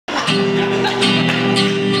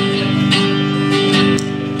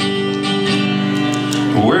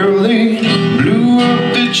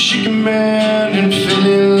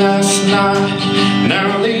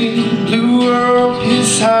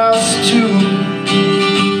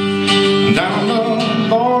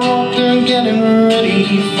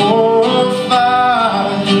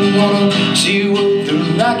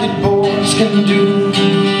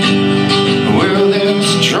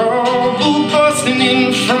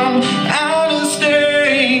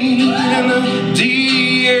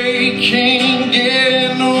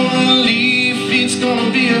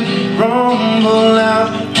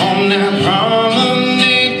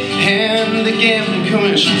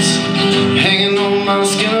on my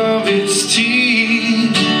skin of its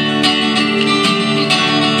teeth.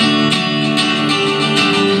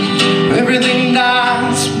 Everything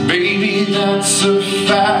dies, baby, that's a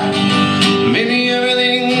fact. Maybe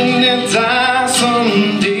everything that dies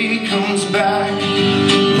someday comes back.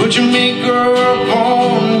 Put your makeup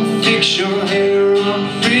on, fix your hair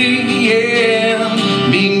up pretty, yeah.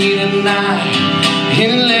 Meet me tonight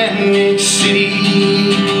in Atlantic City.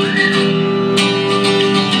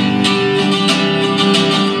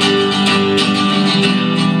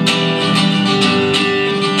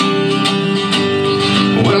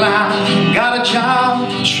 Well, I got a job,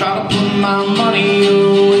 try to put my money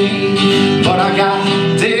away, but I got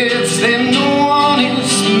debts that no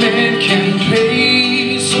honest man can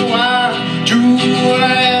pay. So I drew a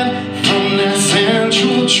line from that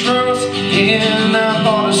Central Trust, and I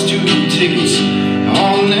bought us 2 tickets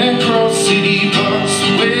on that Cross City bus.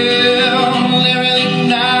 Well, everything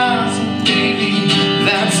dies, baby,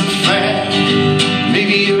 that's a fact.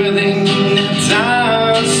 Maybe everything that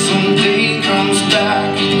dies someday comes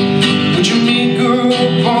back. Put your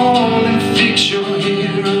makeup on and fix your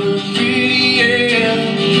hair up pretty, yeah.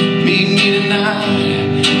 Meet me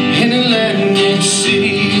tonight in Atlantic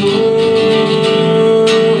City, oh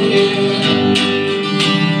yeah.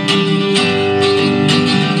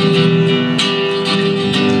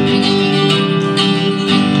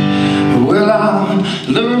 Well, our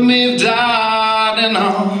love may have died and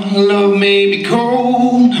our love may be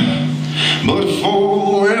cold, but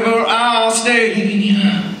forever I'll stay.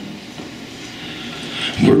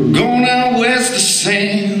 We're going out west, the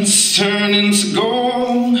sand's turning to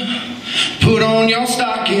gold. Put on your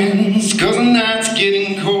stockings, cause the night's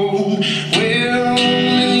getting cold. Well,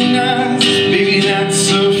 living nights, baby,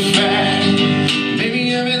 that's a fact.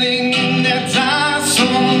 Baby, everything that dies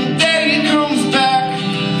someday comes back.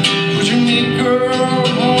 Put your makeup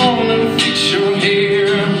on and fix your hair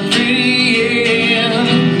pretty,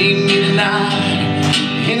 yeah. Meet me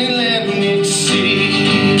tonight in Atlantic City.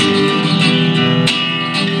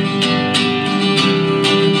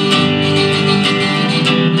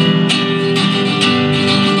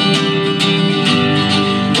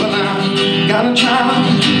 Got a job,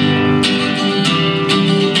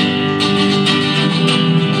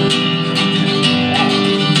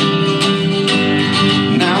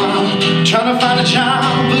 now I'm trying to find a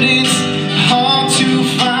job, but it's hard to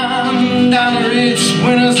find. Either it's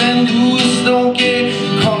winners and losers.